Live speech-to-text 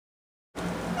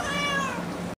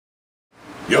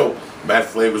Yo, Mad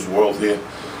Flavors World here.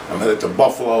 I'm headed to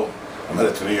Buffalo. I'm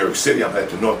headed to New York City. I'm headed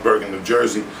to North Bergen, New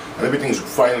Jersey. And everything's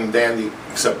fine and dandy,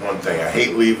 except one thing. I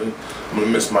hate leaving. I'm going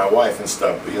to miss my wife and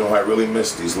stuff. But you know, I really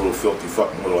miss these little filthy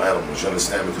fucking little animals. You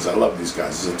understand? Because I love these guys.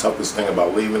 This is the toughest thing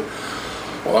about leaving.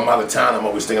 While I'm out of town, I'm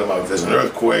always thinking about if there's an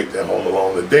earthquake, they're home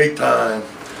alone in the daytime.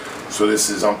 So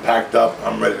I'm packed up.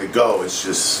 I'm ready to go. It's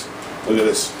just, look at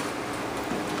this.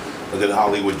 Look at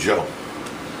Hollywood Joe.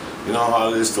 You know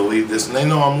how it is to leave this, and they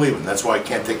know I'm leaving. That's why I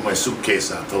can't take my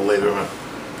suitcase out till later on.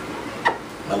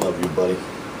 I love you, buddy.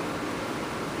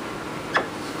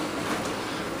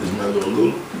 There's my little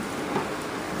Lulu.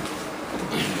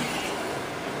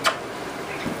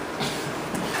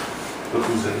 Look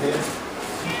who's in here.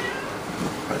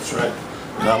 That's right.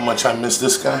 You know how much I miss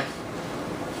this guy?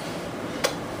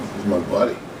 He's my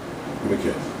buddy. Give me a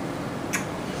kiss.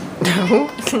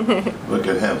 Look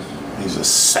at him. He's a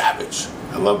savage.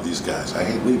 I love these guys. I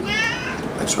hate leaving.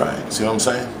 That's right. See what I'm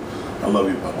saying? I love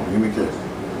you, Papa. Give me a kiss.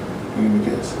 Give me a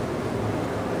kiss.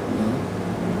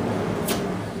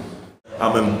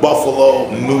 I'm in Buffalo,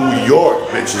 New York,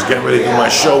 bitches. Getting ready to do my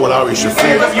show with Ari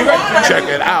Shafir. Check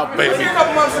it out, baby.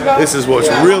 This is what's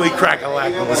really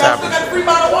cracking-lacking what's happening.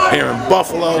 Here in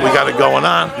Buffalo, we got it going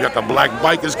on. We got the Black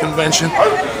Bikers Convention.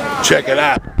 Check it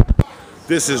out.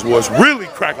 This is what's really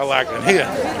cracking-lacking here.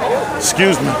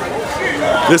 Excuse me.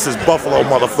 This is Buffalo,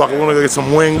 motherfucker. We're gonna go get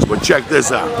some wings, but check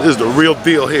this out. This is the real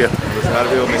deal here.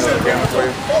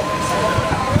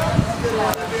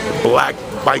 Black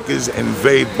Bikers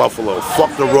invade Buffalo.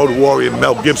 Fuck the Road Warrior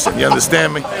Mel Gibson. You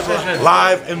understand me?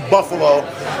 Live in Buffalo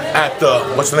at the,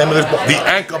 what's the name of this bar? The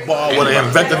Anchor Bar where they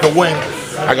invented the wing.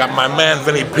 I got my man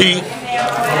Vinny P.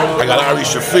 I got Ari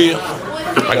Shafir.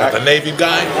 I got the Navy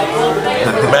guy.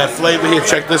 Mad Flavor here.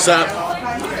 Check this out.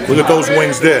 Look at those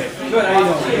wings there.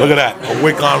 Look at that. A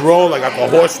wick on roll. I got the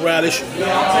horseradish.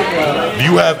 Do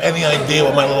you have any idea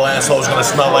what my little asshole is going to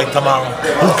smell like tomorrow?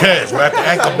 Who cares? We're at the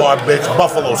Anchor Bar, bitch.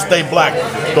 Buffalo. Stay black.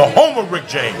 The home of Rick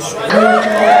James.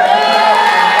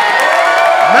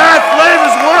 Mad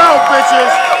Flavors World,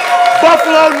 bitches.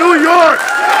 Buffalo, New York.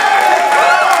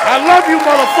 I love you,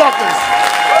 motherfuckers.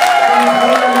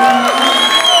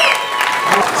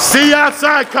 See you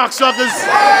outside, cocksuckers.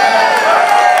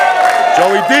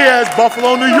 Joey Diaz,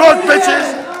 Buffalo, New York,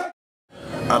 bitches.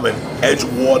 I'm in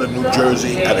Edgewater, New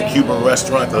Jersey, at a Cuban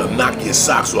restaurant that'll knock your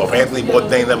socks off. Anthony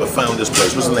Bourdain never found this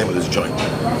place. What's the name of this joint?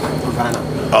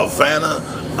 Havana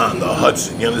on the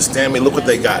Hudson. You understand me? Look what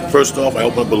they got. First off, I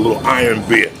opened up a little iron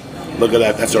beer. Look at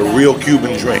that. That's a real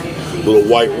Cuban drink. Little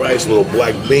white rice, little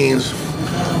black beans,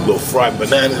 little fried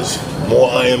bananas,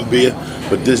 more iron beer.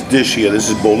 But this dish here, this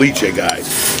is boliche, guys.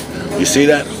 You see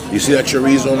that? You see that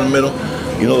chorizo in the middle?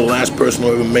 You know, the last person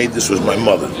who ever made this was my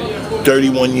mother,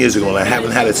 31 years ago, and I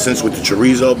haven't had it since with the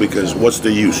chorizo because what's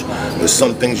the use? There's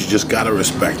some things you just gotta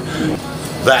respect.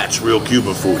 That's real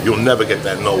Cuban food. You'll never get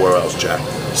that nowhere else, Jack.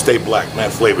 Stay black,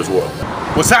 Mad Flavors World.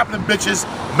 What's happening, bitches?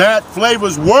 Mad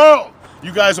Flavors World.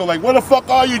 You guys are like, where the fuck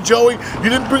are you, Joey? You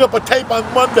didn't bring up a tape on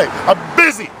Monday. I'm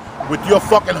busy with your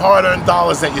fucking hard-earned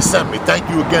dollars that you sent me. Thank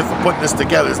you again for putting this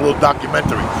together, this little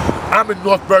documentary. I'm in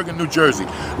North Bergen, New Jersey.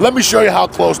 Let me show you how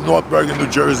close North Bergen, New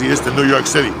Jersey is to New York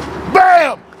City.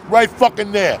 Bam! Right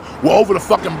fucking there. We're over the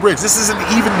fucking bridge. This isn't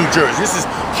even New Jersey. This is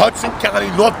Hudson County.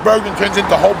 North Bergen turns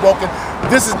into Hoboken.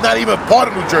 This is not even part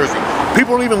of New Jersey.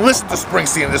 People don't even listen to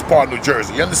Springsteen in this part of New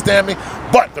Jersey. You understand me?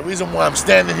 But the reason why I'm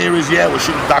standing here is, yeah, we're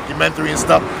shooting a documentary and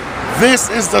stuff. This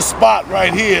is the spot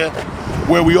right here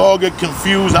where we all get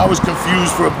confused. I was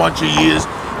confused for a bunch of years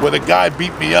where the guy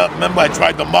beat me up. Remember, I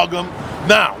tried to mug him.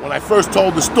 Now, when I first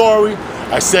told the story,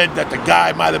 I said that the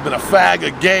guy might have been a fag, a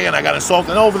gay, and I got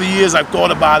assaulted. And over the years, I've thought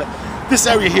about it. This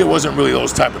area here wasn't really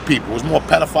those type of people. It was more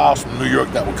pedophiles from New York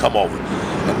that would come over.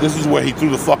 And this is where he threw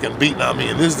the fucking beating on me.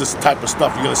 And this is the type of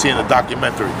stuff you're going to see in the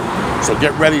documentary. So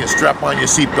get ready and strap on your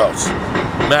seatbelts.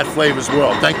 Mad Flavors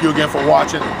World. Thank you again for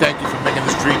watching. And thank you for making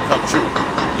this dream come true.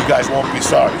 You guys won't be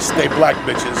sorry. Stay black,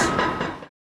 bitches.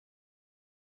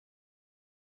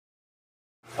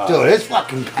 Dude, it's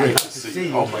fucking great to see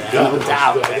you. Oh my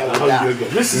God.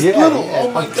 This is little.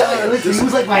 Oh my God. Listen, he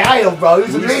was like my idol, bro. He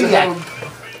was a maniac.